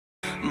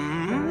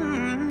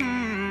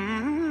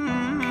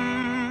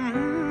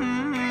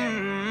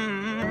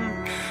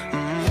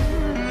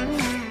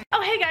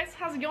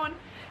how's it going?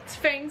 It's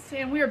Fangs,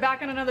 and we are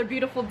back on another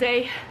beautiful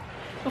day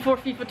before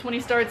FIFA 20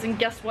 starts, and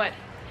guess what?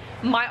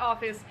 My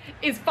office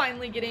is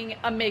finally getting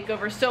a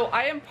makeover. So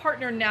I am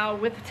partnered now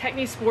with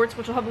Techni Sports,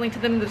 which will have a link to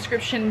them in the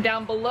description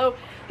down below.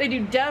 They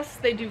do desks,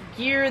 they do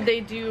gear,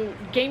 they do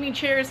gaming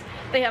chairs,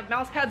 they have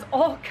mouse pads,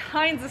 all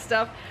kinds of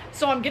stuff.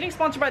 So I'm getting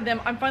sponsored by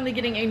them. I'm finally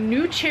getting a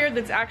new chair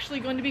that's actually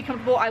going to be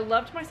comfortable. I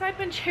loved my side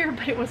bench chair,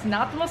 but it was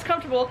not the most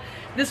comfortable.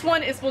 This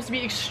one is supposed to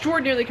be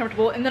extraordinarily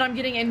comfortable. And then I'm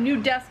getting a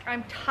new desk.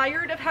 I'm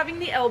tired of having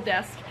the L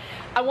desk.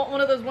 I want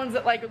one of those ones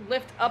that like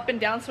lift up and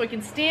down so I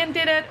can stand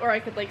at it, or I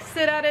could like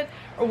sit at it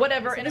or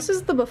whatever. And this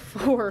is the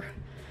before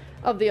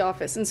of the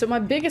office. And so my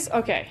biggest,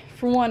 okay,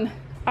 for one,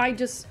 I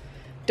just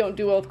don't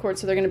do well with cords,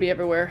 so they're gonna be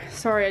everywhere.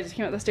 Sorry, I just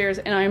came up the stairs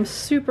and I am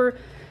super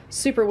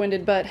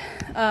winded, but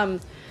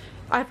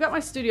I've got my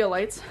studio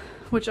lights,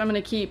 which I'm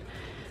gonna keep.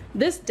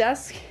 This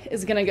desk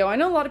is gonna go. I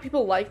know a lot of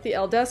people like the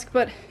L desk,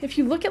 but if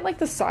you look at like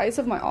the size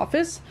of my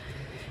office,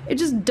 it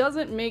just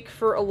doesn't make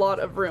for a lot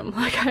of room.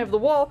 Like I have the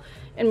wall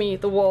and me,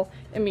 the wall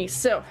and me.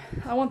 So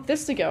I want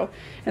this to go,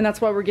 and that's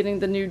why we're getting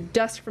the new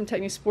desk from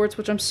Techni Sports,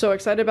 which I'm so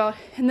excited about.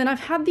 And then I've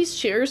had these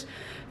chairs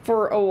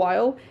for a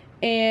while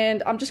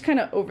and I'm just kind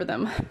of over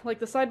them. Like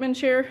the sideman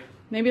chair,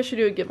 maybe I should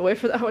do a giveaway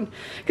for that one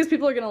because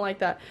people are gonna like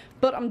that.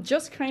 But I'm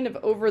just kind of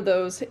over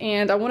those,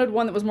 and I wanted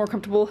one that was more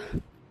comfortable.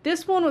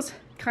 This one was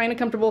kind of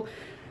comfortable.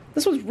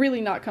 This was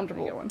really not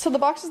comfortable. So the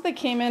boxes that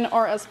came in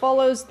are as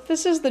follows.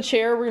 This is the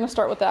chair. We're gonna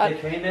start with that.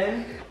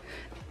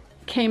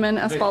 Came in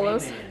as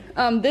follows.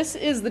 This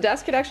is the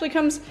desk. It actually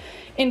comes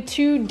in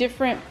two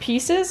different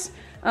pieces.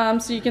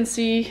 So you can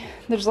see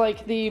there's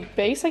like the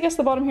base, I guess,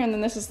 the bottom here, and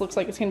then this looks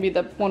like it's gonna be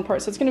the one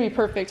part. So it's gonna be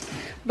perfect.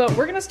 But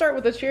we're gonna start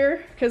with the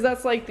chair because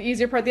that's like the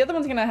easier part. The other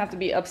one's gonna have to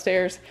be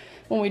upstairs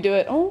when we do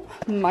it. Oh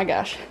my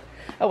gosh.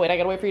 Oh wait, I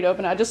gotta wait for you to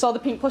open it. I just saw the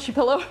pink plushy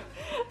pillow.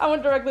 I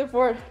went directly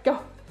for it.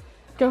 Go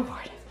for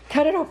it.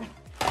 Cut it open.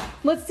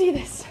 Let's see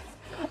this.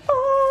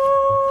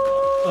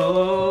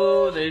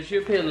 Oh, there's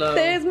your pillow.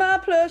 There's my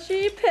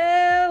plushy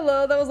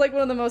pillow. That was like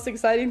one of the most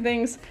exciting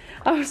things.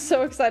 I was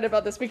so excited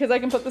about this because I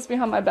can put this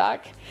behind my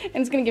back and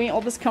it's gonna give me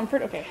all this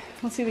comfort. Okay,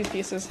 let's see these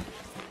pieces.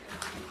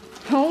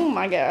 Oh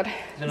my god.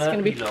 It's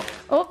gonna be.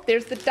 Oh,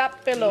 there's the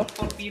top pillow.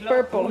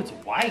 Purple. Oh, it's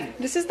white.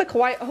 This is the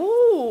Kawaii.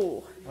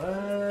 Oh,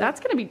 what? That's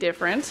gonna be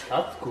different.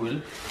 That's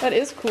cool. That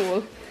is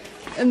cool.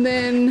 And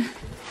then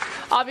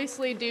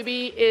obviously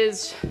Doobie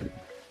is,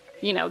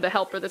 you know, the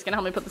helper that's gonna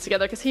help me put this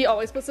together because he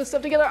always puts this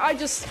stuff together.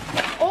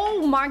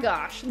 Oh my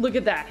gosh, look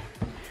at that.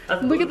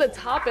 Look at the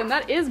top end,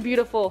 that is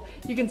beautiful.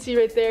 You can see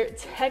right there,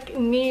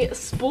 Techni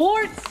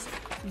Sports,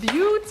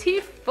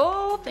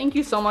 beautiful. Thank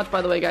you so much,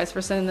 by the way, guys,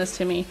 for sending this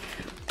to me.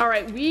 All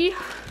right,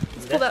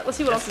 let's pull that, let's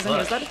see what else is in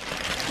here. Is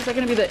that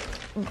gonna be the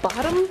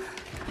bottom?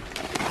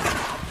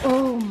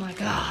 Oh my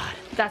God,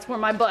 that's where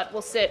my butt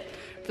will sit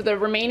for the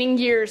remaining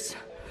years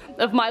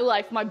of my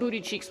life. My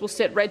booty cheeks will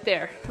sit right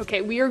there.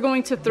 Okay, we are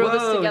going to throw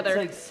this together. It's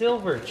like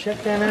silver.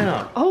 Check that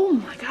out. Oh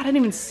my god, I didn't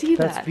even see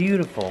that. That's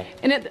beautiful.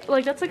 And it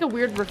like that's like a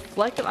weird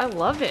reflective. I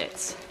love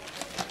it.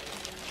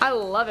 I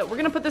love it. We're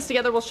gonna put this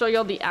together. We'll show you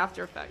all the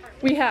after effect.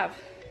 We have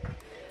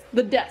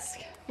the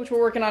desk, which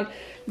we're working on.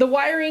 The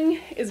wiring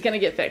is gonna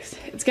get fixed.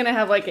 It's gonna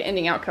have like an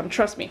ending outcome.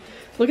 Trust me.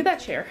 Look at that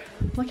chair.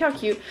 Look how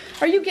cute.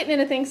 Are you getting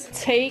into things?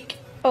 Take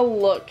a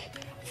look.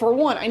 For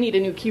one, I need a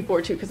new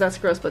keyboard too because that's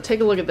gross, but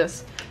take a look at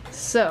this.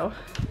 So,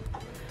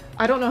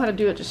 I don't know how to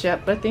do it just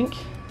yet, but I think,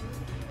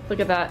 look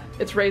at that,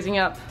 it's raising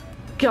up.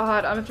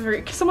 God, I'm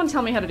gonna someone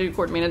tell me how to do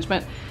chord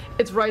management.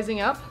 It's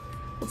rising up.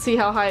 Let's see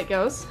how high it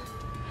goes.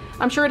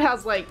 I'm sure it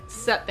has like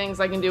set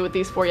things I can do with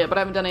these for you, but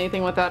I haven't done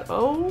anything with that.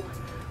 Oh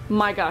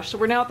my gosh, so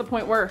we're now at the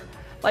point where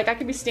like I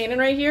could be standing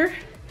right here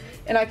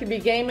and I could be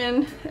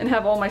gaming and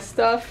have all my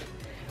stuff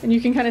and you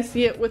can kind of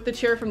see it with the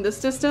chair from this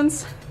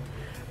distance.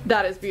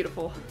 That is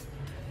beautiful.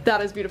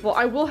 That is beautiful.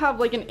 I will have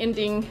like an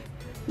ending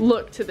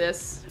look to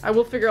this. I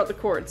will figure out the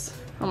chords.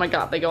 Oh my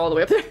god, they go all the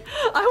way up there.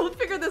 I will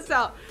figure this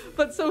out.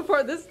 But so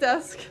far this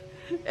desk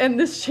and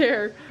this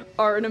chair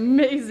are an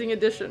amazing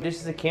addition. This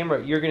is the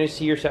camera. You're gonna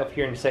see yourself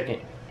here in a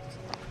second.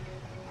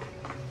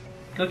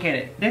 Look at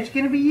it. That's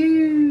gonna be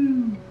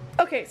you.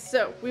 Okay,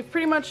 so we've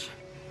pretty much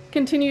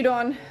continued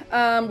on.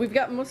 We've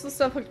got most of the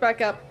stuff hooked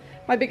back up.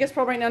 My biggest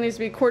problem right now needs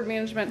to be chord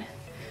management.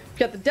 We've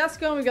got the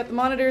desk going, we've got the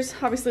monitors.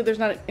 Obviously there's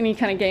not any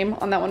kind of game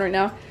on that one right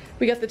now.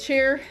 We got the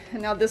chair,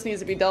 and now this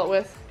needs to be dealt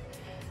with.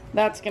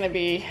 That's gonna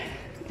be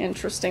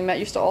interesting. That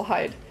used to all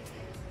hide.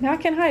 Now I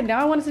can hide.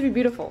 Now I want it to be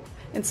beautiful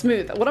and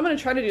smooth. What I'm gonna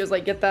try to do is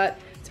like get that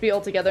to be all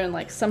together and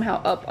like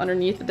somehow up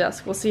underneath the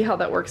desk. We'll see how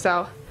that works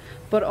out.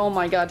 But oh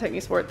my god,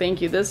 Techni Sport,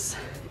 thank you. This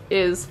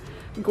is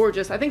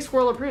gorgeous. I think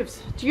Squirrel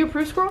approves. Do you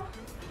approve, Squirrel?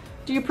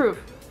 Do you approve?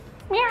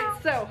 Yeah.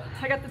 So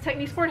I got the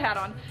Techni Sport hat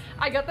on.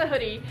 I got the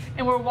hoodie,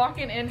 and we're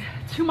walking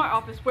into my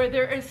office where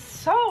there is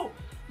so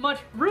much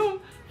room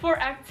for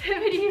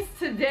activities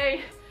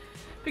today.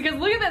 Because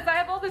look at this, I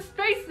have all this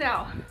space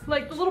now.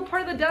 Like the little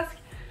part of the desk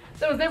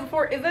that was there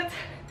before isn't.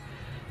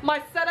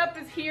 My setup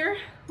is here,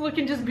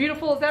 looking just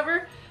beautiful as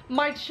ever.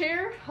 My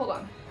chair, hold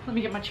on, let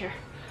me get my chair.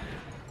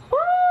 Woo!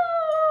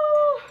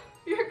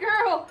 Your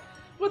girl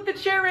with the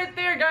chair right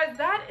there, guys,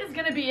 that is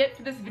gonna be it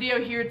for this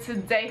video here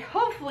today.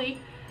 Hopefully,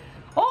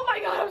 oh my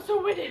god, I'm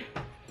so winded.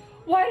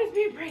 Why does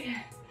being pregnant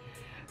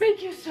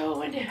make you so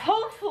winded?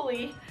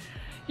 Hopefully,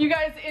 you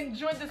guys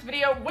enjoyed this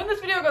video. When this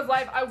video goes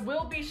live, I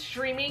will be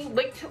streaming.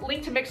 Link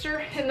to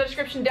Mixer in the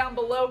description down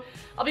below.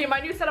 I'll be in my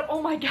new setup.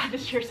 Oh my god,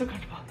 this chair is so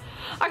comfortable.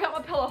 I got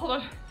my pillow, hold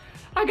on.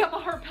 I got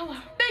my heart pillow.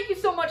 Thank you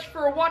so much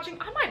for watching.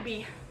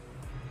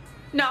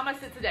 I'm gonna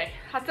sit today.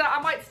 I thought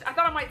I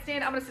might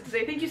stand. I'm gonna sit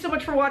today. Thank you so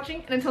much for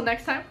watching, and until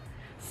next time,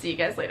 see you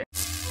guys later.